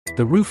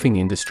The roofing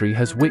industry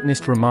has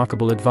witnessed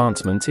remarkable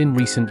advancements in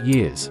recent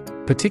years,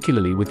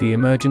 particularly with the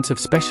emergence of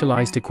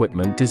specialized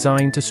equipment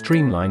designed to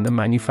streamline the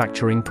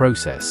manufacturing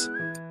process.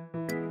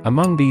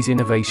 Among these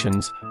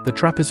innovations, the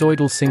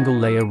trapezoidal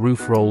single-layer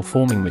roof roll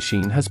forming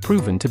machine has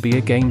proven to be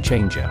a game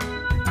changer.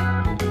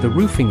 The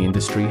roofing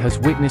industry has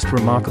witnessed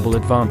remarkable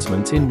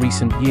advancements in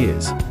recent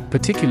years,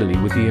 particularly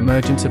with the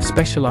emergence of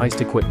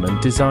specialized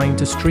equipment designed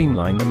to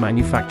streamline the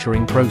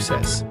manufacturing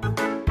process.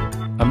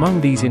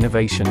 Among these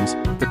innovations,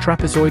 the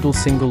trapezoidal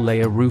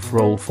single-layer roof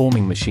roll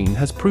forming machine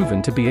has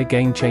proven to be a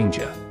game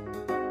changer.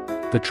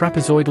 The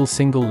trapezoidal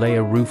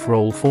single-layer roof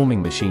roll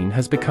forming machine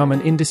has become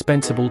an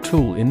indispensable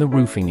tool in the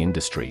roofing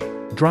industry,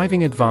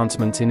 driving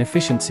advancements in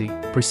efficiency,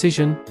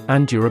 precision,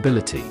 and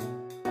durability.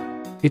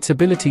 Its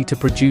ability to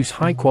produce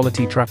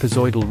high-quality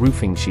trapezoidal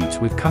roofing sheets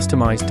with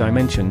customized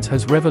dimensions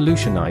has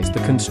revolutionized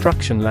the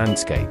construction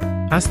landscape.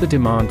 As the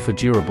demand for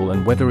durable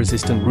and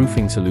weather-resistant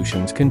roofing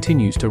solutions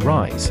continues to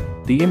rise,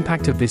 the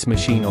impact of this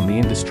machine on the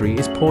industry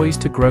is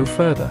poised to grow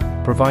further,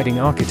 providing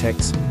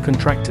architects,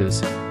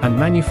 contractors, and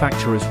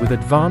manufacturers with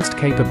advanced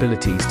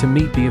capabilities to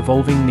meet the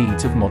evolving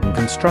needs of modern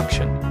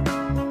construction.